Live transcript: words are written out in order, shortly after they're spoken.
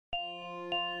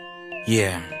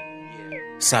Yeah,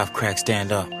 South Crack,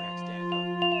 stand up.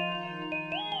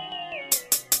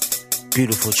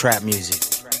 Beautiful trap music.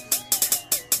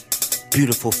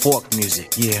 Beautiful fork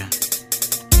music, yeah.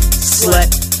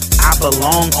 Slut, I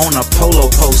belong on a polo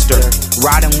poster.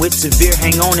 Riding with Savear,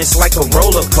 hang on, it's like a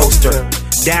roller coaster.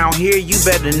 Down here, you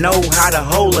better know how to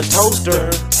hold a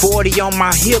toaster. 40 on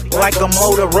my hip like a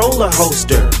Motorola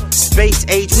holster. Space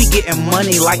age, we getting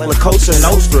money like La Cosa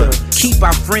Nostra. Keep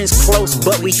our friends close,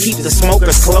 but we keep the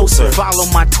smokers closer. Follow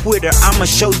my Twitter, I'ma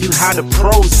show you how the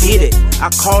pros get it.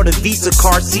 I call the Visa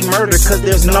card C murder, cause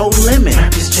there's no limit.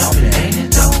 Rap is jumping, ain't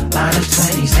it dope? Line of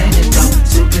 20s, ain't it dope?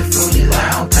 Super fruity,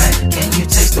 loud pack, can you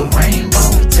taste the rainbow?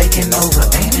 Taking over,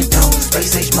 ain't it dope?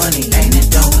 Space age money, ain't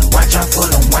it dope? Watch out for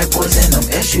them white boys in them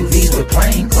SUVs with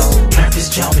plain clothes. Rap is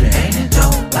jumping, ain't it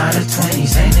dope? Line of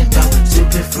 20s, ain't it dope?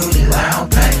 Super fruity,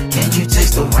 loud pack, can you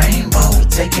taste the rainbow?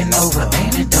 Taking over,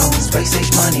 ain't it dope? Space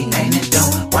age money, ain't it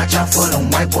dope? Watch out for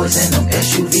them white boys in them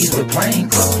SUVs with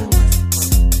plain clothes.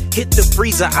 Hit the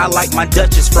freezer, I like my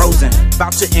Dutch is frozen.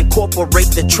 About to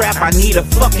incorporate the trap, I need a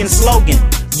fucking slogan.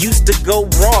 Used to go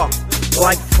raw,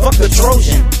 like fuck a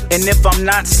Trojan. And if I'm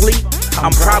not sleep,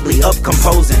 I'm probably up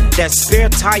composing. That spare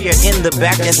tire in the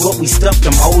back, that's what we stuck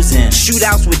them hoes in.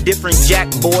 Shootouts with different jack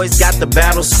boys, got the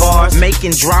battle scars.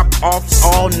 Making drop-offs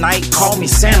all night, call me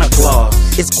Santa Claus.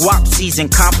 It's guap season,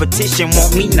 competition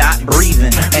want me not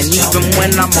breathing. And even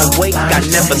when I'm awake, I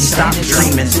never stop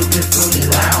dreaming. Super fruity,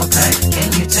 loud pack,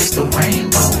 can you taste the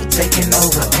rainbow? Taking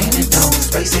over, ain't it dope?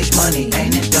 Space age money,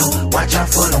 ain't it dope? Watch out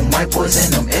for them white boys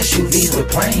in them SUVs with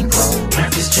plain clothes.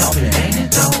 Rap is jumping, ain't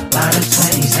it dope? Line of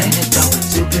 20s, ain't it dope?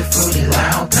 Super fruity,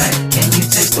 loud pack, can you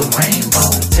taste the rainbow?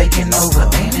 Taking over,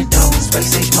 ain't it dope?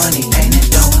 Space age money, ain't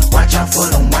it dope? Watch out for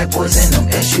them white boys in them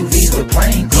SUVs with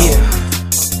plain clothes.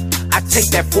 Yeah, I take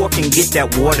that fork and get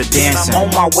that water dancing. I'm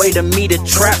on my way to meet a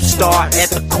trap star at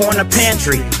the corner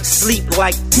pantry. Sleep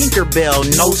like Tinkerbell,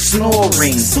 no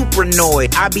snoring. Super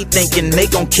annoyed, I be thinking they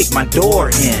gon' kick my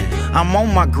door in. I'm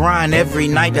on my grind every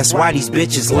night, that's why these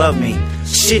bitches love me.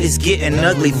 Shit is getting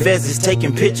ugly, Fez is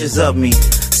taking pictures of me.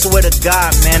 Swear to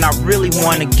God, man, I really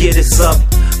wanna get us up,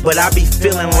 but I be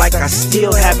feeling like I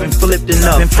still haven't flipped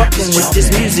enough. Been fucking with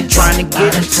this music, trying to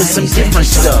get into some different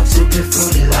stuff. Super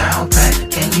fruity, loud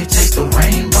pack, can you taste the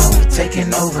rainbow?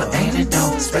 Taking over, ain't it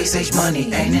dope? Space age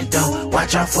money, ain't it dope?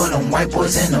 Watch out for them white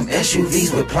boys in them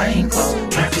SUVs with plain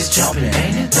clothes. Trap is jumping,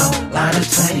 ain't it dope? Line of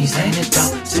 20s, ain't it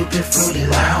dope? Super fruity,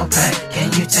 loud pack, can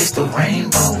you taste the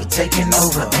rainbow? Taking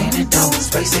over, ain't it dope?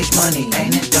 Space age money,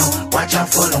 ain't it dope? Watch out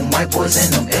for them white boys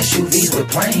in them SUVs with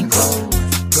plain clothes.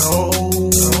 Go.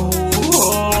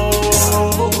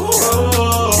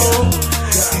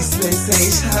 These space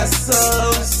age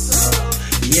hustles.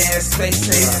 Yeah, space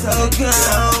age so go.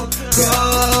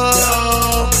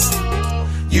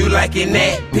 You liking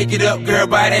that? Pick it up, girl,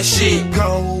 buy that shit.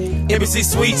 Go. Embassy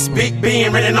Suites, Big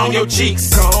Ben running on your cheeks.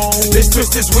 Go. This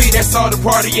twist is weed, that's all the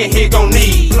party in here gon'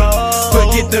 need.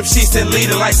 Forget them sheets and leave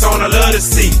the lights on, I love to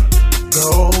see.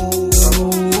 Go.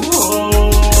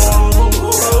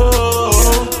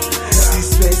 These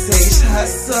space age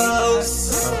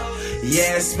hustles.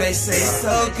 Yeah, space age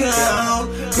so go.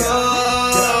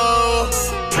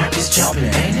 Trap is jumping,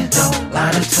 ain't it dope?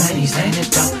 Line of 20s, ain't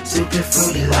it dope? Super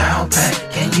fruity, loud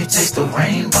pack, can you taste the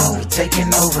rainbow?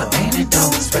 Taking over, ain't it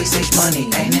dope? Space age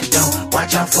money, ain't it dope?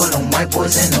 Watch out for them white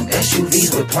boys in them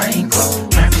SUVs with plain clothes.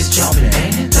 Trap is jumping,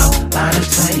 ain't it dope? Line of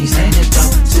 20s, ain't it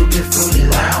dope? Super fruity,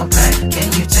 loud pack, can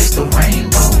you taste the rainbow?